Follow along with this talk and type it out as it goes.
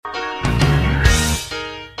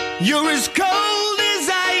You're as cold as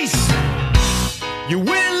ice. You're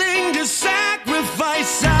willing to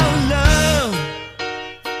sacrifice our love.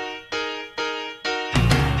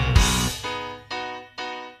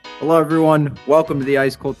 Hello, everyone. Welcome to the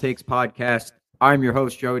Ice Cold Takes podcast. I'm your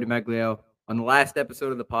host, Joey DeMeglio. On the last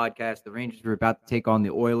episode of the podcast, the Rangers were about to take on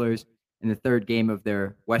the Oilers in the third game of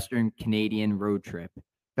their Western Canadian road trip.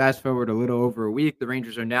 Fast forward a little over a week, the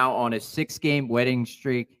Rangers are now on a 6-game winning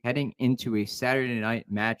streak, heading into a Saturday night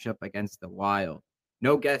matchup against the Wild.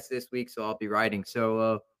 No guests this week, so I'll be riding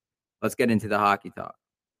solo. Let's get into the hockey talk.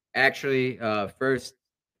 Actually, first,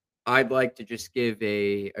 I'd like to just give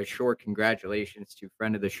a short congratulations to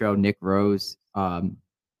friend of the show, Nick Rose.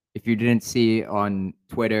 If you didn't see on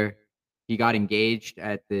Twitter, he got engaged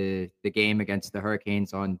at the game against the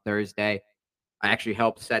Hurricanes on Thursday. I actually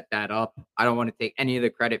helped set that up. I don't want to take any of the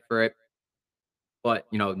credit for it, but,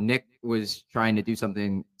 Nick was trying to do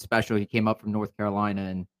something special. He came up from North Carolina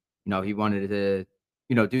and, he wanted to,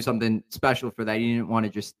 do something special for that. He didn't want to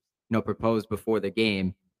just, propose before the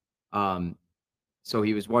game. So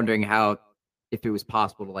he was wondering if it was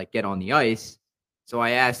possible to get on the ice. So I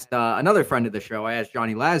asked another friend of the show, I asked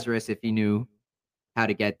Johnny Lazarus if he knew how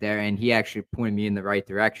to get there, and he actually pointed me in the right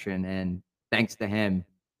direction. And thanks to him,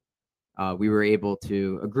 we were able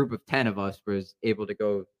to, a group of 10 of us was able to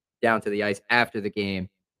go down to the ice after the game,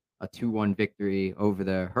 a 2-1 victory over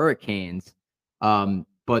the Hurricanes.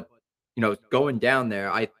 But, going down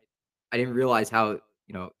there, I didn't realize how,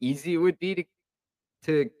 easy it would be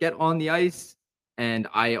to get on the ice. And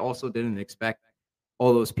I also didn't expect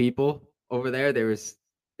all those people over there. There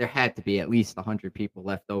had to be at least 100 people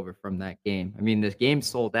left over from that game. I mean, the game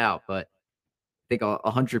sold out, but I think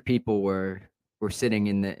 100 people were sitting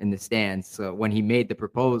in the stands. So when he did the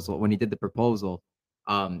proposal,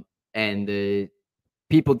 and the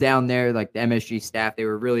people down there, like the MSG staff, they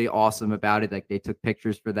were really awesome about it. Like, they took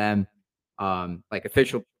pictures for them,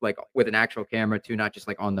 official, with an actual camera too, not just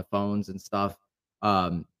on the phones and stuff.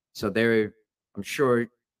 So I'm sure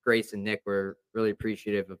Grace and Nick were really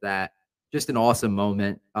appreciative of that. Just an awesome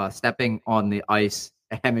moment. Stepping on the ice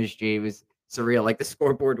at MSG was surreal. The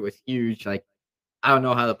scoreboard was huge. I don't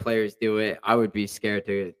know how the players do it. I would be scared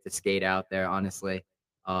to skate out there, honestly.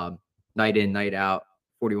 Night in, night out,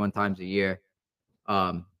 41 times a year.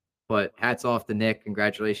 But hats off to Nick.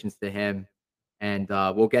 Congratulations to him. And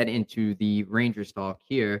we'll get into the Rangers talk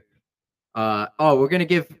here. We're gonna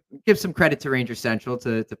give some credit to Ranger Central,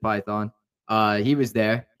 to Python. He was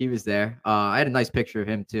there. I had a nice picture of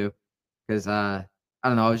him too, because I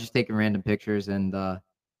don't know, I was just taking random pictures. And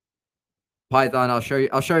Python, I'll show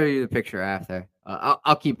you the picture after.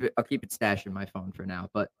 I'll keep it stashed in my phone for now.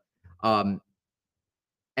 But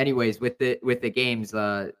anyways, with the games,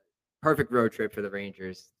 perfect road trip for the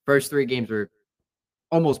Rangers. First 3 games were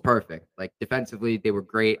almost perfect. Defensively, they were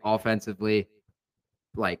great. Offensively,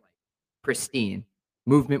 pristine.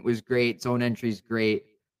 Movement was great. Zone entries great.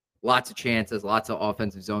 Lots of chances, lots of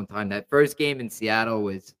offensive zone time. That first game in Seattle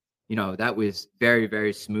was, that was very,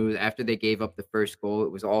 very smooth. After they gave up the first goal,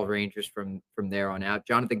 it was all Rangers from there on out.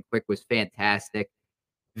 Jonathan Quick was fantastic.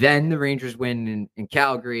 Then the Rangers win in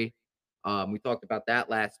Calgary. We talked about that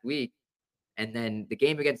last week. And then the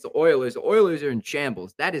game against the Oilers are in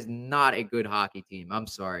shambles. That is not a good hockey team. I'm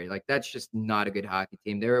sorry. That's just not a good hockey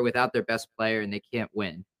team. They were without their best player, and they can't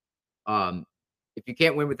win. If you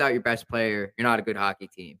can't win without your best player, you're not a good hockey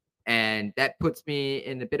team. And that puts me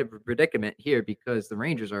in a bit of a predicament here, because the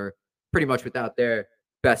Rangers are pretty much without their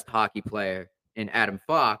best hockey player in Adam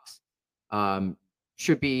Fox.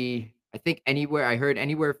 Should be, I think, I heard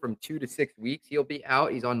anywhere from 2 to 6 weeks he'll be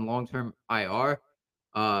out. He's on long-term IR.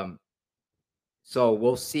 So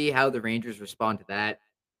we'll see how the Rangers respond to that.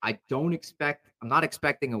 I'm not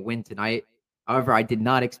expecting a win tonight. However, I did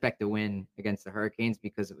not expect a win against the Hurricanes,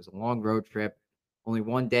 because it was a long road trip, only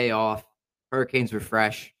 1 day off. Hurricanes were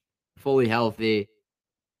fresh, fully healthy.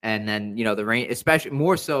 And then, the Rangers, especially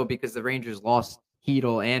more so because the Rangers lost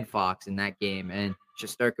Hedl and Fox in that game, and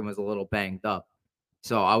Shesterkin was a little banged up.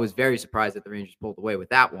 So I was very surprised that the Rangers pulled away with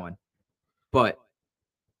that one. But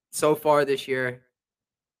so far this year,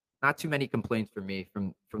 not too many complaints from me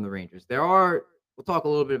from the Rangers. We'll talk a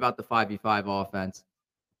little bit about the 5v5 offense.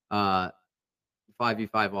 The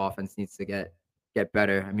 5v5 offense needs to get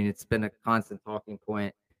better. I mean, it's been a constant talking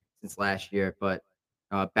point since last year. But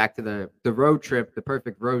back to the road trip, the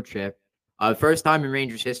perfect road trip. First time in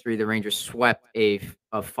Rangers history, the Rangers swept a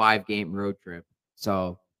 5-game road trip.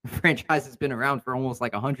 So the franchise has been around for almost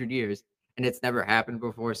 100 years, and it's never happened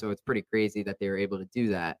before. So it's pretty crazy that they were able to do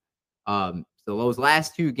that. So those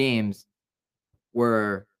last 2 games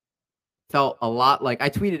felt a lot like, I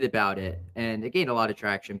tweeted about it, and it gained a lot of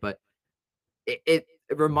traction, but it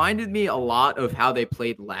it reminded me a lot of how they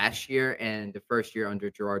played last year and the first year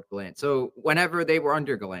under Gerard Gallant. So whenever they were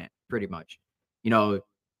under Gallant, pretty much, you know,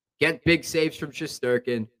 get big saves from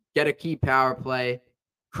Shesterkin, get a key power play,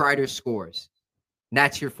 Kreider scores. And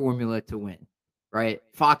that's your formula to win, right?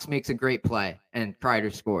 Fox makes a great play and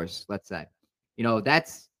Kreider scores, let's say.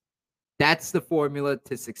 That's the formula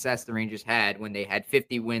to success the Rangers had when they had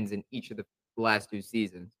 50 wins in each of the last two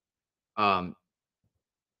seasons. Um,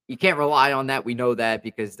 you can't rely on that. We know that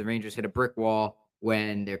because the Rangers hit a brick wall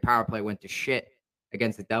when their power play went to shit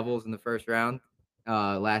against the Devils in the first round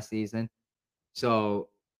last season. So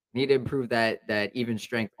need to improve that even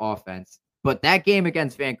strength offense. But that game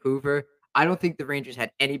against Vancouver, I don't think the Rangers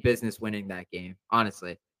had any business winning that game.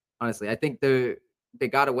 Honestly, I think they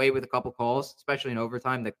got away with a couple calls, especially in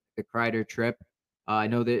overtime. The Kreider trip. I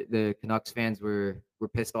know that the Canucks fans were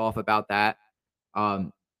pissed off about that.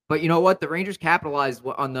 But you know what? The Rangers capitalized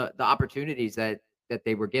on the opportunities that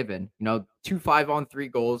they were given. 2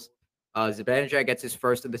 5-on-3 goals. Zibanejad gets his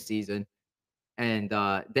first of the season. And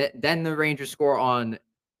then the Rangers score on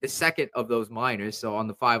the second of those minors. So on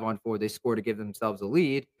the 5-on-4, they score to give themselves a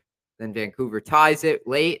lead. Then Vancouver ties it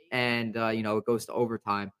late, and it goes to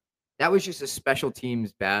overtime. That was just a special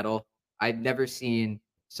teams battle. I've never seen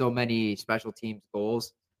so many special teams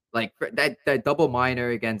goals. Like that double minor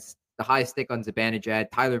against the high stick on Zibanejad.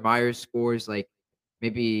 Tyler Myers scores like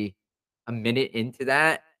maybe a minute into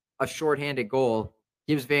that. A shorthanded goal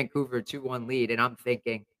gives Vancouver a 2-1 lead, and I'm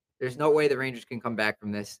thinking, there's no way the Rangers can come back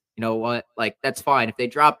from this. You know what? Like, that's fine. If they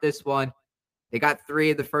drop this one, they got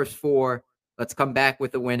 3 of the first 4. Let's come back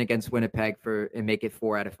with a win against Winnipeg and make it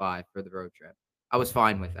 4 out of 5 for the road trip. I was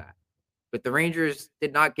fine with that. But the Rangers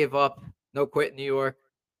did not give up. No quit in New York.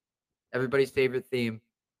 Everybody's favorite theme.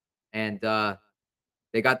 And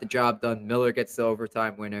they got the job done. Miller gets the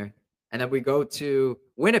overtime winner. And then we go to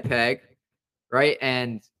Winnipeg, right?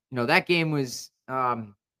 And, that game was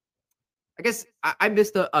I guess I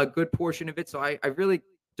missed a good portion of it, so I really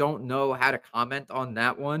don't know how to comment on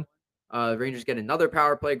that one. Rangers get another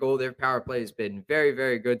power play goal. Their power play has been very,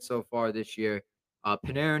 very good so far this year.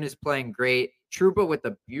 Panarin is playing great. Trouba with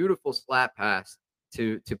a beautiful slap pass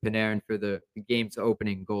to Panarin for the game's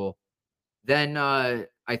opening goal. Then I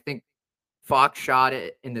think Fox shot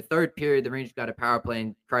it in the third period. The Rangers got a power play,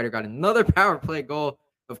 and Kreider got another power play goal.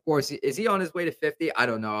 Of course, is he on his way to 50? I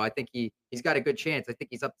don't know. I think he's got a good chance. I think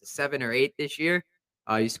he's up to 7 or 8 this year.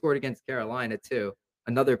 He scored against Carolina too.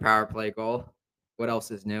 Another power play goal. What else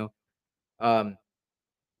is new?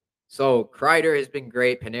 So Kreider has been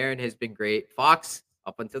great. Panarin has been great. Fox,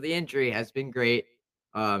 up until the injury, has been great.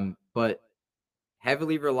 But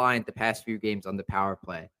heavily reliant the past few games on the power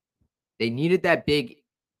play. They needed that big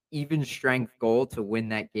even strength goal to win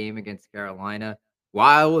that game against Carolina.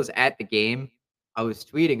 While I was at the game, I was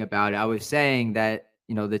tweeting about it. I was saying that,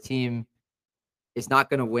 the team is not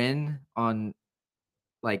going to win on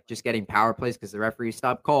like just getting power plays because the referee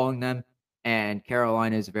stopped calling them. And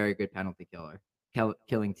Carolina is a very good penalty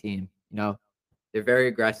killing team. They're very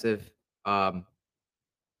aggressive. And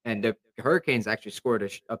the Hurricanes actually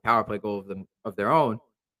scored a power play goal of their own.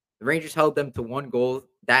 The Rangers held them to one goal,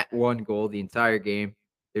 the entire game.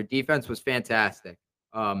 Their defense was fantastic.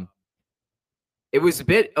 It was a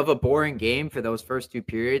bit of a boring game for those first 2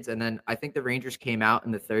 periods, and then I think the Rangers came out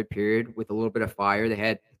in the third period with a little bit of fire.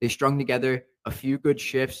 They strung together a few good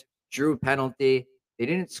shifts, drew a penalty. They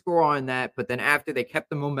didn't score on that, but then after they kept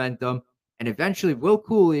the momentum, and eventually Will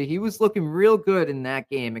Cooley, he was looking real good in that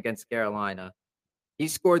game against Carolina. He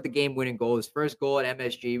scored the game-winning goal, his first goal at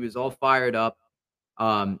MSG. He was all fired up.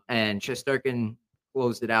 And Shesterkin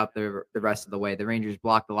closed it out the rest of the way. The Rangers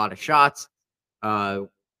blocked a lot of shots.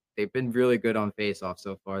 They've been really good on faceoff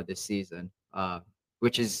so far this season,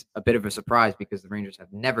 which is a bit of a surprise because the Rangers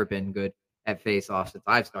have never been good at faceoff since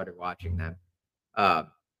I've started watching them.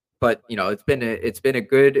 But it's been a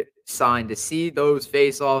good sign to see those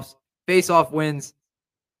faceoff wins,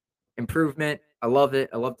 improvement. I love it.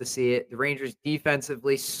 I love to see it. The Rangers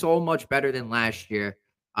defensively so much better than last year.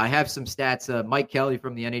 I have some stats. Mike Kelly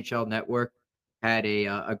from the NHL Network had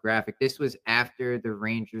a graphic. This was after the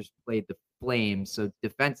Rangers played the Flames. So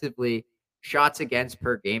defensively, shots against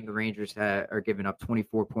per game, the Rangers are giving up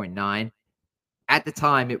 24.9. At the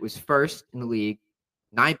time, it was first in the league.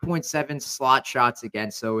 9.7 slot shots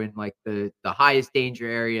against. So in like the highest danger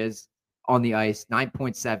areas on the ice,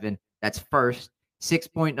 9.7. That's first.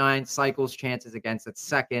 6.9 cycles chances against. That's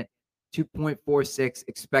second. 2.46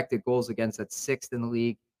 expected goals against. That's sixth in the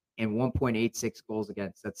league. And 1.86 goals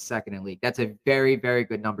against. That's second in the league. That's a very, very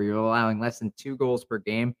good number. You're allowing less than 2 goals per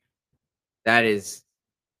game. That is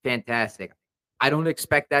fantastic. I don't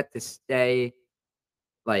expect that to stay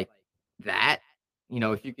like that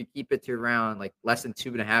if you could keep it to around like less than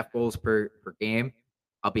 2.5 goals per game,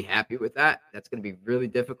 I'll be happy with that. That's going to be really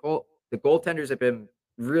difficult. The goaltenders have been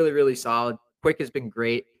really, really solid. Quick has been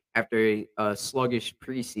great after a sluggish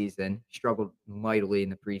preseason, struggled mightily in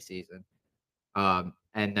the preseason.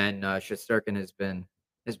 And then Shesterkin has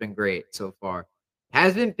been great so far.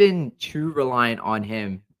 Hasn't been too reliant on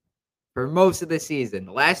him for most of the season.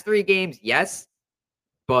 The last 3 games, yes,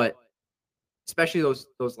 but especially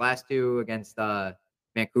those last 2 against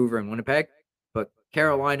Vancouver and Winnipeg. But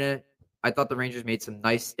Carolina, I thought the Rangers made some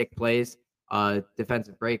nice stick plays,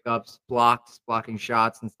 defensive breakups, blocking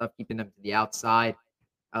shots and stuff, keeping them to the outside.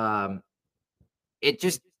 Um, it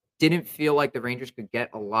just didn't feel like the Rangers could get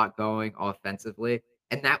a lot going offensively,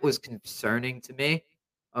 and that was concerning to me.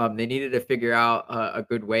 They needed to figure out a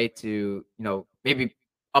good way to, maybe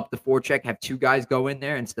up the forecheck, have 2 guys go in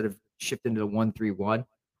there instead of shifting to the 1-3-1.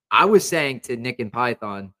 I was saying to Nick and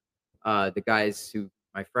Python, the guys who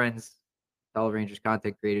my friends, fellow Rangers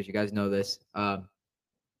content creators, you guys know this. I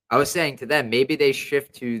was saying to them, maybe they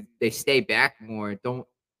stay back more.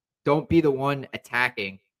 Don't be the one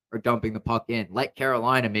attacking or dumping the puck in. Let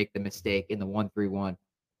Carolina make the mistake in the 1-3-1.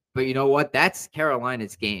 But you know what? That's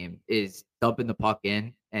Carolina's game, is dumping the puck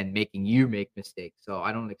in and making you make mistakes. So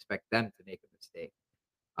I don't expect them to make a mistake.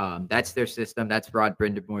 That's their system. That's Rod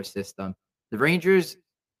Brindamore's system. The Rangers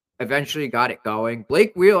eventually got it going.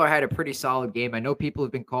 Blake Wheeler had a pretty solid game. I know people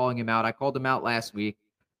have been calling him out. I called him out last week.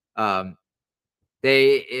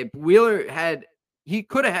 Wheeler he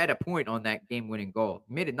could have had a point on that game-winning goal.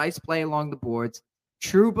 He made a nice play along the boards.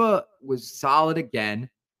 Trouba was solid again.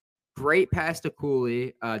 Great pass to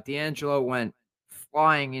Cooley. D'Angelo went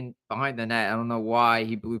flying in behind the net. I don't know why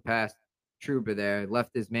he blew past Trouba there.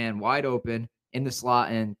 Left his man wide open in the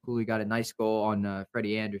slot, and Cooley got a nice goal on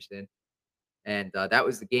Freddie Anderson. And that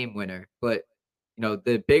was the game winner. But,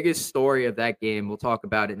 the biggest story of that game, we'll talk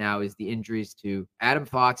about it now, is the injuries to Adam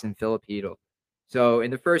Fox and Philip Hedl. So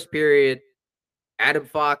in the first period, Adam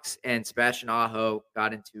Fox and Sebastian Aho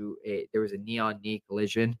got into there was a knee-on-knee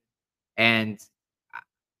collision. And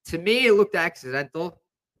to me, it looked accidental,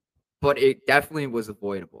 but it definitely was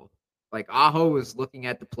avoidable. Like, Aho was looking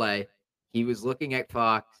at the play. He was looking at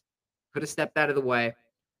Fox. Could have stepped out of the way.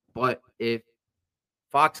 But if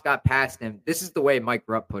Fox got past him, this is the way Mike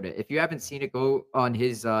Rupp put it. If you haven't seen it, go on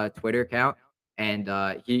his Twitter account,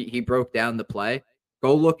 and he broke down the play.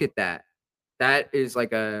 Go look at that. That is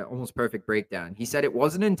like a almost perfect breakdown. He said it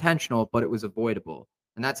wasn't intentional, but it was avoidable.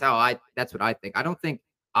 And that's what I think. I don't think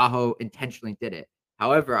Aho intentionally did it.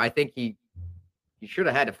 However, I think he should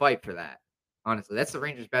have had to fight for that. Honestly, that's the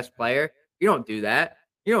Rangers' best player. You don't do that.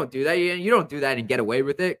 You don't do that. You don't do that and get away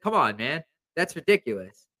with it. Come on, man. That's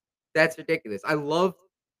ridiculous. That's ridiculous. I love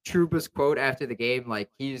Trouba's quote after the game. Like,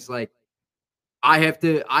 he's like, I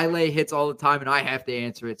lay hits all the time and I have to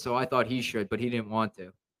answer it. So I thought he should, but he didn't want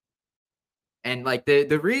to. And like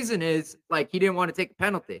the reason is, like, he didn't want to take a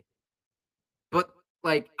penalty. But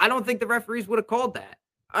like, I don't think the referees would have called that.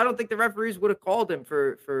 I don't think the referees would have called him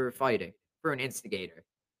for fighting, for an instigator.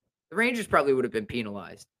 The Rangers probably would have been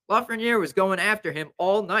penalized. Lafreniere was going after him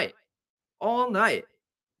all night. All night.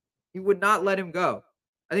 He would not let him go.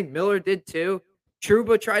 I think Miller did too.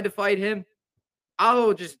 Trouba tried to fight him.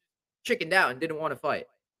 Aho just chickened out and didn't want to fight.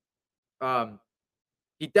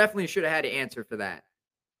 He definitely should have had to answer for that.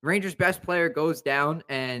 Rangers' best player goes down,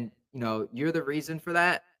 and you're the reason for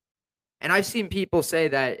that. And I've seen people say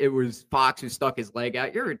that it was Fox who stuck his leg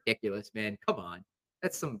out. You're ridiculous, man. Come on,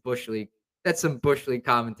 that's some bush league. That's some bush league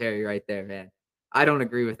commentary right there, man. I don't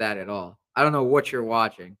agree with that at all. I don't know what you're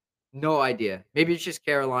watching. No idea. Maybe it's just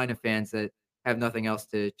Carolina fans that have nothing else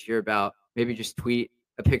to cheer about. Maybe just tweet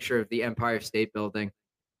a picture of the Empire State Building.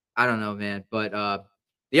 I don't know, man. But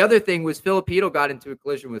the other thing was Philip Hedl got into a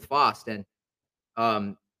collision with Foss, and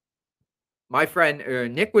my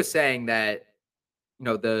friend Nick was saying that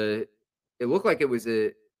it looked like it was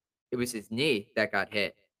his knee that got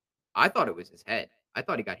hit. I thought it was his head. I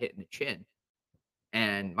thought he got hit in the chin.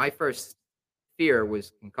 And my first fear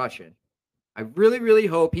was concussion. I really, really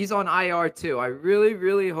hope he's on IR too. I really,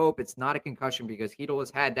 really hope it's not a concussion, because Hedl has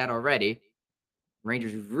had that already.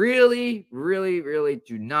 Rangers really, really, really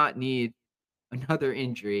do not need another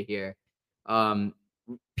injury here.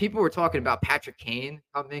 People were talking about Patrick Kane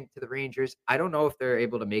coming to the Rangers. I don't know if they're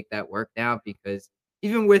able to make that work now, because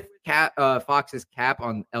even with Fox's cap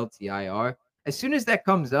on LTIR, as soon as that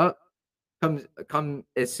comes up,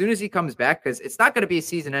 as soon as he comes back, because it's not going to be a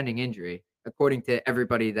season-ending injury, according to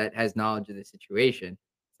everybody that has knowledge of the situation.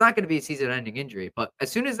 It's not going to be a season-ending injury, but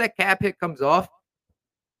as soon as that cap hit comes off,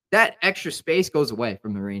 that extra space goes away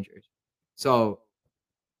from the Rangers. So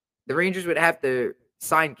the Rangers would have to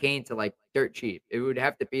sign Kane to like dirt cheap. It would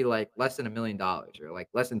have to be like less than $1 million or like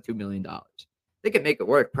less than $2 million. They could make it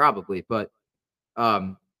work probably, but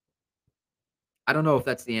I don't know if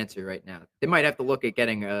that's the answer right now. They might have to look at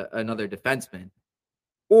getting another defenseman,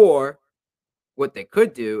 or what they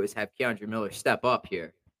could do is have Keandre Miller step up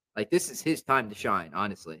here. Like, this is his time to shine,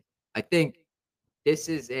 honestly. I think this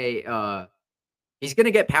is he's going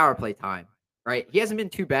to get power play time, right? He hasn't been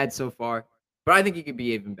too bad so far, but I think he could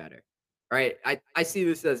be even better, right? I see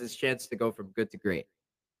this as his chance to go from good to great.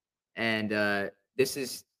 And this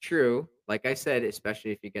is true, like I said,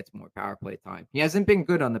 especially if he gets more power play time. He hasn't been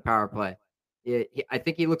good on the power play. I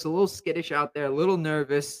think he looks a little skittish out there, a little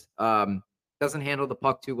nervous. Doesn't handle the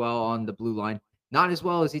puck too well on the blue line, not as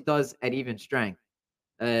well as he does at even strength.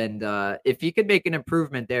 And if he could make an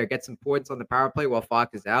improvement there, get some points on the power play while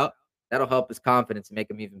Fox is out, that'll help his confidence and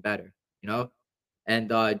make him even better, you know?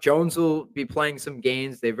 And Jones will be playing some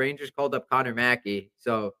games. The Rangers called up Connor Mackey.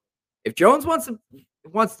 So if Jones wants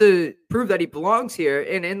to prove that he belongs here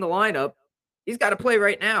and in the lineup, he's got to play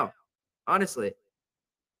right now, honestly.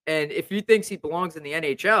 And if he thinks he belongs in the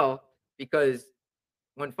NHL, because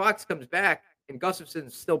when Fox comes back and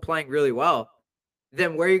Gustafson's still playing really well,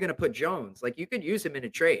 then where are you going to put Jones? Like, you could use him in a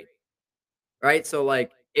trade, right? So,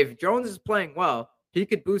 like, if Jones is playing well, he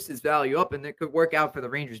could boost his value up, and it could work out for the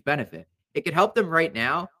Rangers' benefit. It could help them right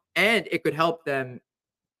now, and it could help them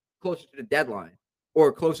closer to the deadline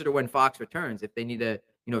or closer to when Fox returns if they need to,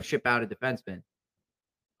 ship out a defenseman.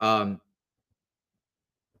 I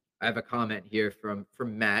have a comment here from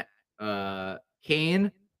Matt.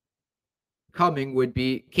 Kane coming would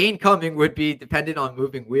be dependent on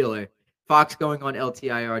moving Wheeler. Fox going on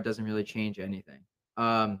LTIR doesn't really change anything.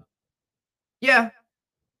 Yeah,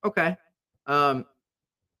 okay.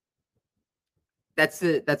 That's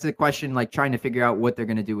a question, like trying to figure out what they're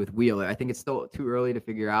going to do with Wheeler. I think it's still too early to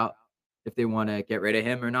figure out if they want to get rid of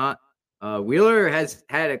him or not. Wheeler has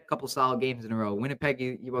had a couple solid games in a row. Winnipeg,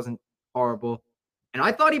 he wasn't horrible, and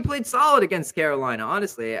I thought he played solid against Carolina.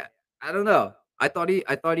 Honestly, I don't know. I thought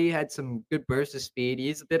he had some good bursts of speed.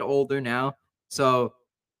 He's a bit older now, so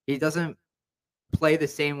he doesn't play the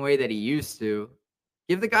same way that he used to.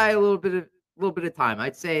 Give the guy a little bit of time.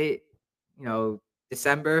 I'd say,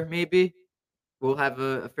 December maybe. We'll have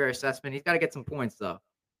a fair assessment. He's got to get some points though.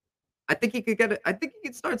 I think he could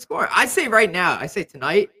start scoring. I say right now. I say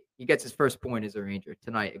tonight he gets his first point as a Ranger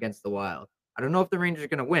tonight against the Wild. I don't know if the Rangers are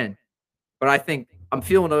going to win, but I think I'm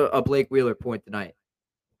feeling a Blake Wheeler point tonight.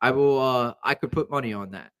 I will. I could put money on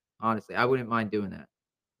that. Honestly, I wouldn't mind doing that.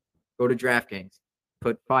 Go to DraftKings,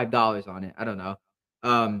 put $5 on it. I don't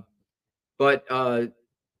know. But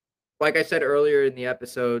like I said earlier in the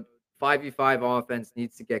episode, 5v5 offense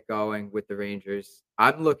needs to get going with the Rangers.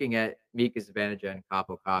 I'm looking at Mika Zibanejad and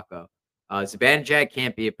Capo Caco. Zibanejad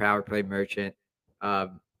can't be a power play merchant. I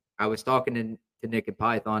was talking to Nick and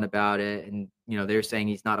Python about it, and they're saying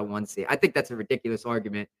he's not a 1C. I think that's a ridiculous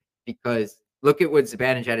argument because look at what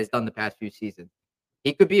Zibanejad has done the past few seasons.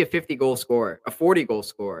 He could be a 50-goal scorer, a 40-goal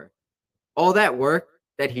scorer. All that work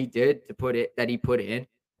that he did put in.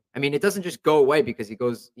 I mean, it doesn't just go away because he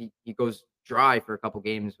goes dry for a couple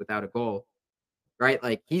games without a goal, right?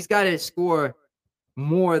 Like, he's got to score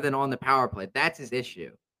more than on the power play. That's his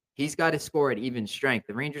issue. He's got to score at even strength.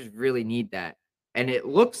 The Rangers really need that. And it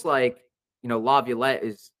looks like, Laviolette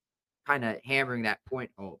is kind of hammering that point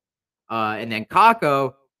home. And then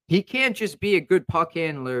Kako, he can't just be a good puck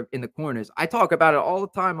handler in the corners. I talk about it all the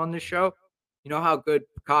time on this show. You know how good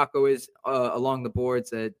Kako is along the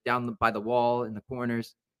boards, down by the wall in the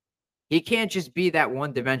corners. He can't just be that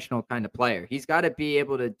one-dimensional kind of player. He's got to be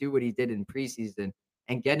able to do what he did in preseason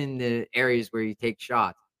and get in the areas where he takes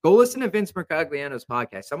shots. Go listen to Vince Mercogliano's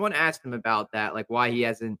podcast. Someone asked him about that, like why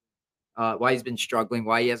he's been struggling,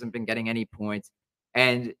 why he hasn't been getting any points.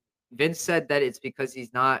 And Vince said that it's because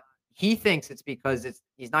he thinks it's because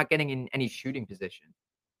he's not getting in any shooting position.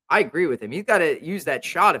 I agree with him. He's got to use that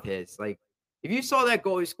shot of his. Like, if you saw that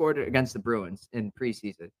goal he scored against the Bruins in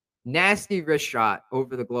preseason, nasty wrist shot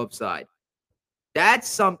over the glove side. That's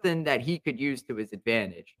something that he could use to his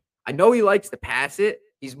advantage. I know he likes to pass it.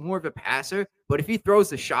 He's more of a passer, but if he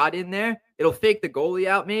throws the shot in there, it'll fake the goalie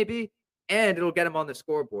out maybe, and it'll get him on the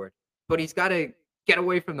scoreboard. But he's got to get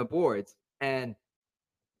away from the boards. And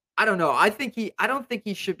I don't know. I don't think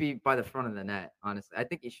he should be by the front of the net, honestly. I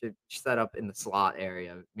think he should set up in the slot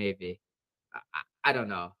area, maybe. I don't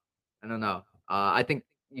know. I think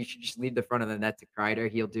you should just leave the front of the net to Kreider.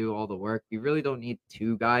 He'll do all the work. You really don't need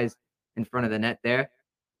two guys in front of the net there.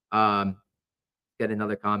 Get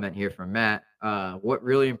another comment here from Matt. What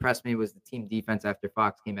really impressed me was the team defense after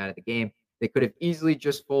Fox came out of the game. They could have easily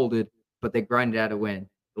just folded, but they grinded out a win.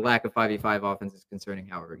 The lack of 5v5 offense is concerning,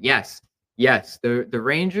 however. Yes. The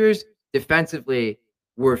Rangers defensively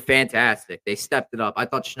were fantastic. They stepped it up. I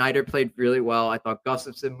thought Schneider played really well. I thought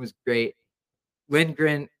Gustafsson was great.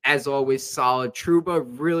 Lindgren, as always, solid. Trouba,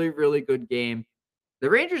 really, really good game. The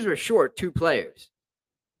Rangers were short 2 players,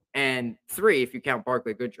 and 3 if you count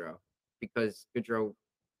Barclay Goodrow, because Goodrow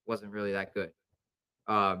wasn't really that good.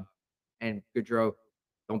 And Goodrow,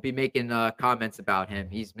 don't be making comments about him.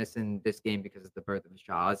 He's missing this game because of the birth of his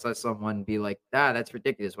child. I saw someone be like, that's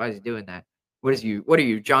ridiculous. Why is he doing that? What are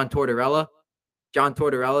you, John Tortorella? John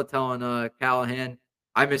Tortorella telling Callahan,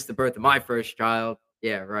 I missed the birth of my first child.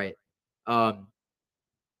 Yeah, right.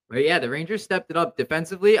 But yeah, the Rangers stepped it up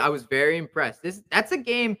defensively. I was very impressed. That's a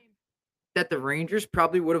game that the Rangers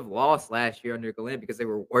probably would have lost last year under Gallant because they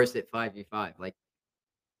were worse at 5v5. Like,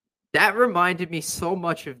 that reminded me so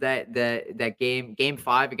much of that game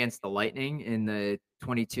 5 against the Lightning in the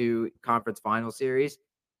 22 conference final series.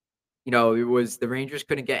 It was the Rangers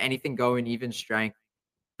couldn't get anything going, even strength.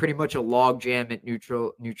 Pretty much a log jam at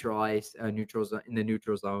neutral ice, neutral zone, in the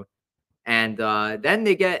neutral zone. And then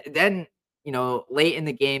late in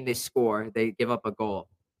the game they score, they give up a goal,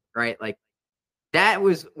 right? Like, that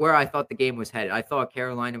was where I thought the game was headed. I thought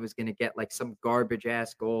Carolina was going to get like some garbage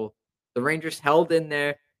ass goal. The Rangers held in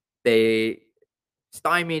there. They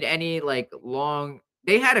stymied any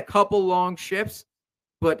they had a couple long shifts,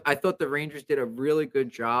 but I thought the Rangers did a really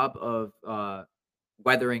good job of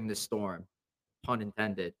weathering the storm, pun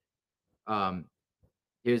intended.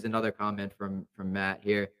 Here's another comment from Matt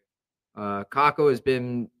here. Kako has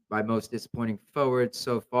been my most disappointing forward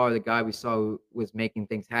so far. The guy we saw who was making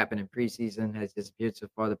things happen in preseason has disappeared so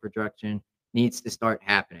far. The projection needs to start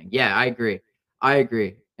happening. Yeah, I agree.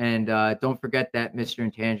 And don't forget that Mr.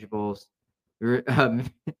 Intangibles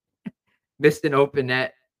missed an open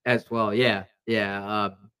net as well. Yeah.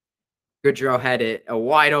 Goodrow had a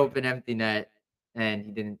wide open empty net, and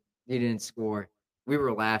he didn't score. We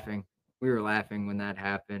were laughing. When that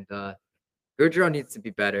happened. Goodrow needs to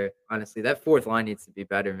be better. Honestly, that fourth line needs to be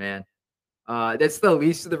better, man. That's the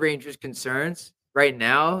least of the Rangers' concerns right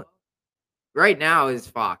now. Right now is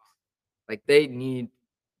Fox. Like, they need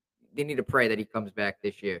to pray that he comes back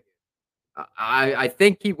this year. I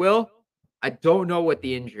think he will. I don't know what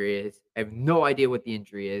the injury is. I have no idea what the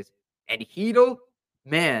injury is. And Hedl,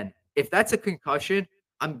 man, if that's a concussion,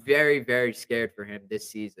 I'm very, very scared for him this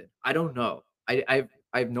season. I don't know. I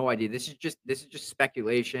have no idea. This is just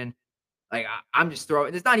speculation. Like, I'm just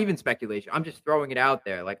throwing. It's not even speculation. I'm just throwing it out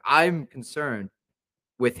there. Like, I'm concerned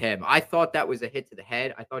with him. I thought that was a hit to the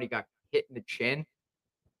head. I thought he got hit in the chin,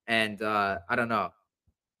 and I don't know.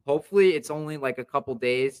 Hopefully, it's only like a couple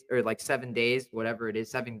days or like 7 days, whatever it is.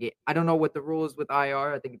 7 games. I don't know what the rule is with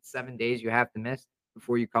IR. I think it's 7 days you have to miss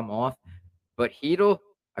before you come off. But Hedl,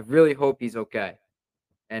 I really hope he's okay.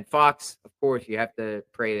 And Fox, of course, you have to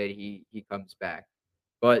pray that he comes back.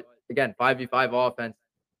 But again, 5v5 offense,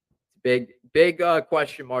 big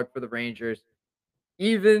question mark for the Rangers.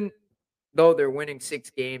 Even though they're winning 6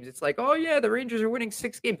 games, it's like, oh yeah, the Rangers are winning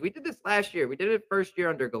 6 games. We did this last year. We did it first year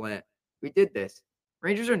under Gallant. We did this.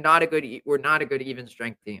 Rangers are not a good even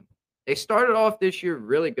strength team. They started off this year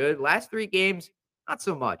really good. Last 3 games, not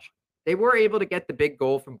so much. They were able to get the big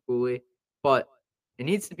goal from Cooley, but it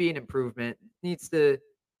needs to be an improvement. The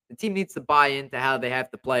team needs to buy into how they have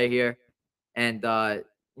to play here. And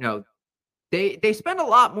they spend a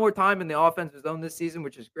lot more time in the offensive zone this season,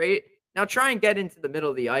 which is great. Now try and get into the middle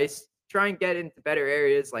of the ice. Try and get into better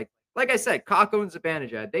areas. Like I said, Kako and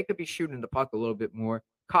Zibanejad, they could be shooting the puck a little bit more.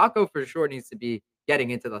 Kako for sure needs to be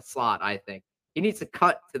getting into the slot, I think. He needs to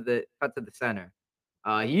cut to the center.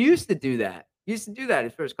 He used to do that. He used to do that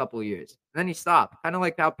his first couple of years. And then he stopped. Kind of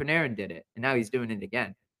like how Panarin did it. And now he's doing it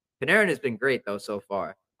again. Panarin has been great, though, so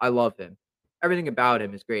far. I love him. Everything about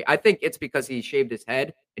him is great. I think it's because he shaved his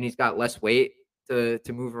head and he's got less weight to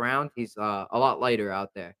move around. He's a lot lighter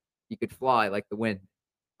out there. He could fly like the wind.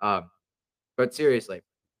 But seriously,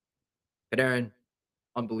 Panarin,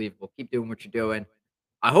 unbelievable. Keep doing what you're doing.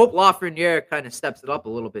 I hope Lafreniere kind of steps it up a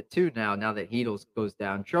little bit too now that Hedl goes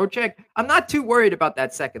down. Trocheck, I'm not too worried about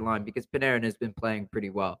that second line because Panarin has been playing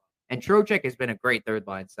pretty well. And Trocheck has been a great third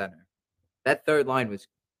line center. That third line has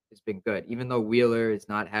been good. Even though Wheeler is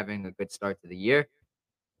not having a good start to the year,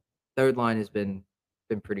 third line has been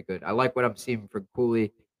pretty good. I like what I'm seeing from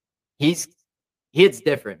Cooley. He's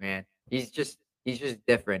different, man. He's just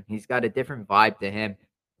different. He's got a different vibe to him.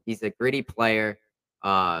 He's a gritty player.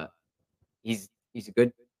 He's a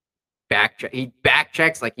good back check. He back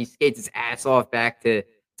checks, like he skates his ass off back to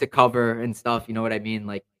cover and stuff. You know what I mean?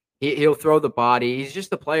 Like he'll throw the body. He's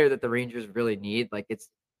just a player that the Rangers really need. Like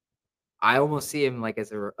I almost see him like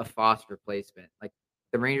as a Foss replacement. Like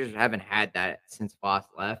the Rangers haven't had that since Foss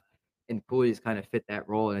left, and Cooley's kind of fit that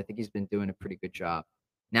role, and I think he's been doing a pretty good job.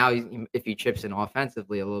 Now, if he chips in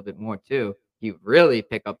offensively a little bit more too, he really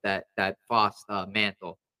pick up that Foss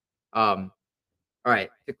mantle. All right,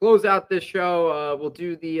 to close out this show, we'll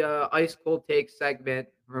do the ice cold take segment.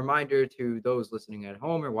 Reminder to those listening at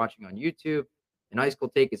home or watching on YouTube: an ice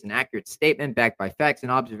cold take is an accurate statement backed by facts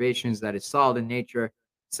and observations that is solid in nature,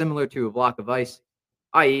 similar to a block of ice,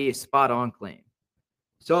 i.e., a spot on claim.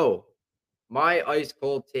 So, my ice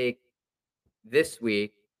cold take this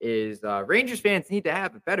week is Rangers fans need to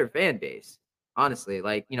have a better fan base. Honestly,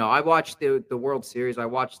 I watched the World Series, I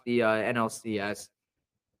watched the NLCS,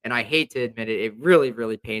 and I hate to admit it, it really,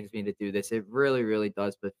 really pains me to do this. It really, really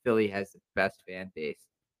does. But Philly has the best fan base.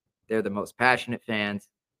 They're the most passionate fans,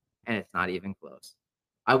 and it's not even close.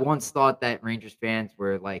 I once thought that Rangers fans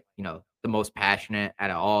were the most passionate out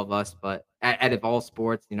of all of us, but out of all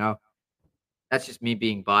sports, that's just me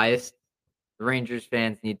being biased. The Rangers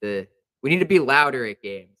fans we need to be louder at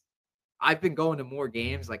games. I've been going to more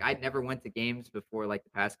games. Like, I never went to games before, like,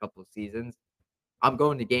 the past couple of seasons. I'm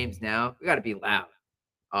going to games now. We got to be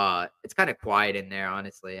loud. It's kind of quiet in there,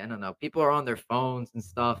 honestly. I don't know. People are on their phones and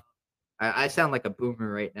stuff. I sound like a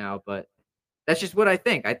boomer right now, but that's just what I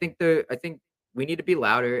think. I think we need to be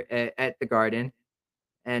louder at the Garden,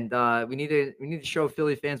 and we need to show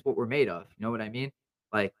Philly fans what we're made of. You know what I mean?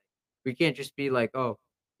 Like, we can't just be like, oh,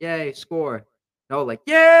 yay, score. No, like,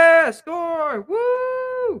 yeah, score,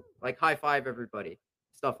 woo! Like, high five everybody,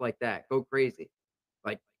 stuff like that. Go crazy.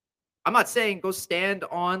 Like, I'm not saying go stand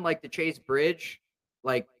on like the Chase Bridge,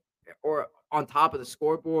 like, or on top of the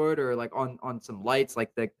scoreboard, or like on some lights,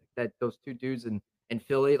 like that those two dudes in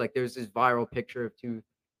Philly. Like, there's this viral picture of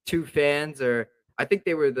two fans, or I think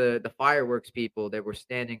they were the fireworks people that were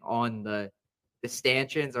standing on the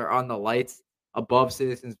stanchions or on the lights above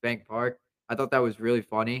Citizens Bank Park. I thought that was really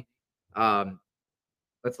funny.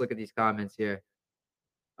 Let's look at these comments here.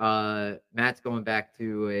 Matt's going back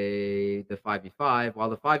to the 5v5. While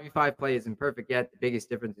the 5v5 play isn't perfect yet, the biggest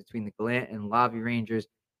difference between the Gallant and Lavi Rangers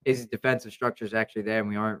is his defensive structure is actually there, and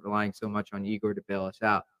we aren't relying so much on Igor to bail us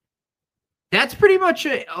out. That's pretty much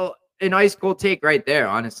an ice cold take right there,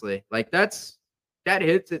 honestly. Like, that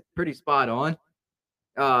hits it pretty spot on.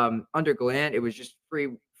 Under Gallant, it was just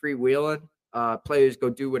freewheeling. Players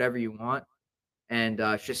go do whatever you want, and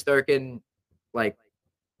Shesterkin, like,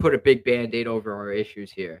 put a big Band-Aid over our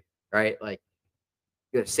issues here, right? Like,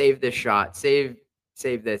 save this shot, save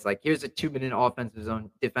this. Like, here's a 2-minute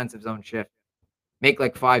defensive zone shift. Make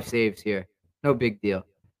like 5 saves here. No big deal.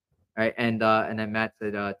 Right. And then Matt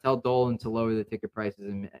said, tell Dolan to lower the ticket prices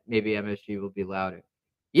and maybe MSG will be louder.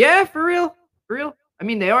 Yeah, for real. For real. I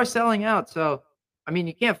mean, they are selling out. So, I mean,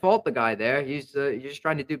 you can't fault the guy there. He's just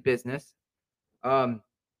trying to do business.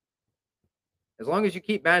 As long as you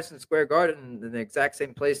keep Madison Square Garden in the exact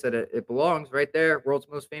same place that it belongs, right there, world's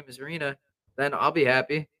most famous arena, then I'll be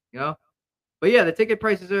happy, But yeah, the ticket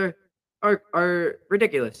prices are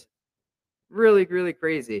ridiculous. Really, really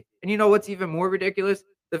crazy. And you know what's even more ridiculous?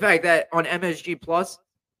 The fact that on MSG Plus,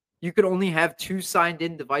 you could only have 2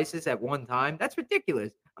 signed-in devices at one time. That's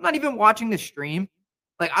ridiculous. I'm not even watching the stream.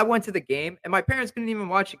 Like, I went to the game, and my parents couldn't even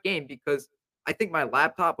watch the game because I think my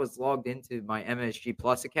laptop was logged into my MSG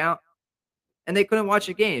Plus account, and they couldn't watch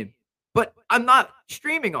the game. But I'm not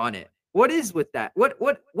streaming on it. What is with that?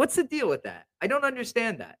 What's the deal with that? I don't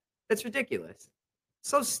understand that. That's ridiculous.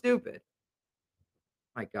 So stupid.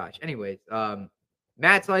 My gosh. Anyways,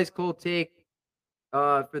 Matt's ice cold take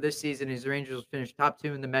for this season is the Rangers will finish top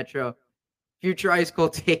 2 in the Metro. Future ice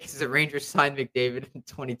cold take is the Rangers sign McDavid in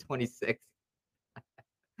 2026.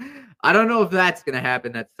 I don't know if that's going to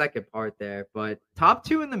happen, that second part there, but top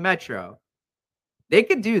 2 in the Metro, they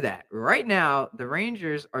could do that. Right now, the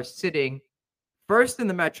Rangers are sitting first in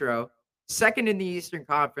the Metro, second in the Eastern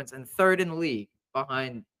Conference, and third in the league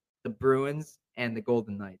behind the Bruins and the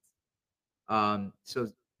Golden Knights. So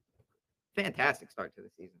fantastic start to the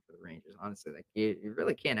season for the Rangers. Honestly, like, you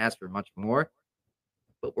really can't ask for much more.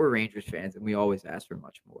 But we're Rangers fans, and we always ask for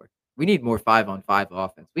much more. We need more 5-on-5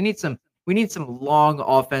 offense. We need some long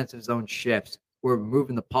offensive zone shifts. We're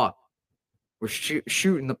moving the puck. We're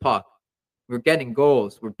shooting the puck. We're getting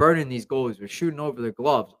goals. We're burning these goals. We're shooting over their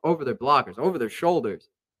gloves, over their blockers, over their shoulders.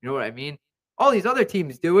 You know what I mean? All these other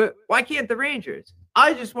teams do it. Why can't the Rangers?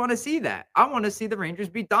 I just want to see that. I want to see the Rangers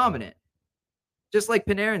be dominant. Just like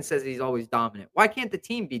Panarin says he's always dominant. Why can't the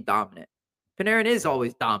team be dominant? Panarin is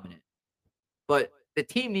always dominant. But the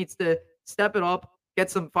team needs to step it up,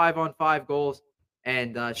 get some 5-on-5 goals,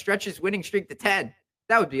 and stretch his winning streak to 10.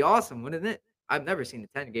 That would be awesome, wouldn't it? I've never seen a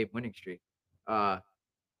 10-game winning streak. That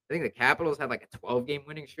I think the Capitals had like a 12-game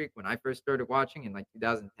winning streak when I first started watching in like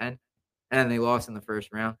 2010, and they lost in the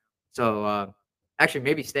first round. So actually,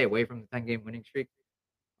 maybe stay away from the 10-game winning streak.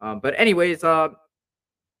 But anyways,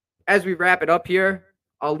 as we wrap it up here,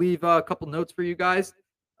 I'll leave a couple notes for you guys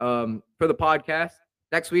for the podcast.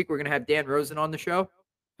 Next week, we're going to have Dan Rosen on the show.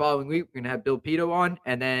 Following week, we're going to have Bill Pito on.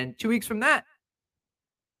 And then 2 weeks from that,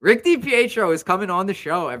 Rick DiPietro is coming on the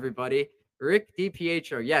show, everybody. Rick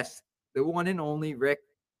DiPietro. Yes, the one and only Rick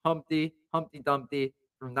Humpty Dumpty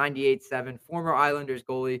from 98.7, former Islanders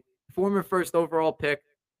goalie, former first overall pick.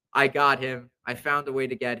 I got him. I found a way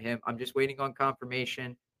to get him. I'm just waiting on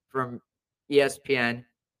confirmation from ESPN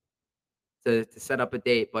to set up a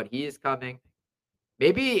date, but he is coming.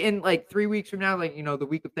 Maybe in like 3 weeks from now, like, the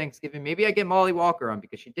week of Thanksgiving, maybe I get Molly Walker on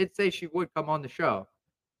because she did say she would come on the show.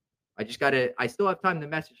 I still have time to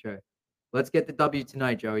message her. Let's get the W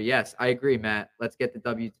tonight, Joey. Yes, I agree, Matt. Let's get the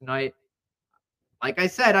W tonight. Like I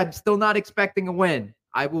said, I'm still not expecting a win.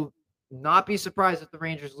 I will not be surprised if the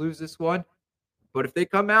Rangers lose this one. But if they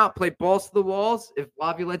come out, play balls to the walls, if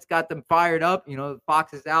Laviolette's got them fired up,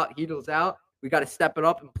 Fox is out, Heedle's out, we got to step it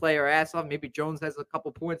up and play our ass off. Maybe Jones has a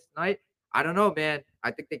couple points tonight. I don't know, man.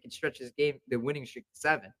 I think they can stretch this game, the winning streak to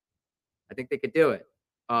 7. I think they could do it.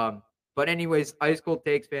 But anyways, Ice Cold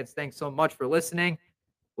Takes fans, thanks so much for listening.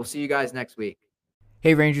 We'll see you guys next week.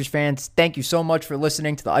 Hey, Rangers fans, thank you so much for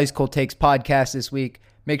listening to the Ice Cold Takes podcast this week.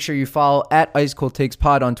 Make sure you follow at Ice Cold Takes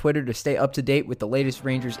Pod on Twitter to stay up to date with the latest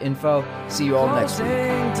Rangers info. See you all next week.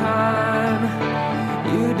 Time.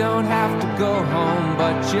 You don't have to go home,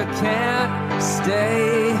 but you can't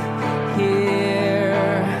stay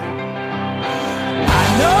here.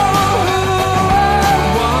 I know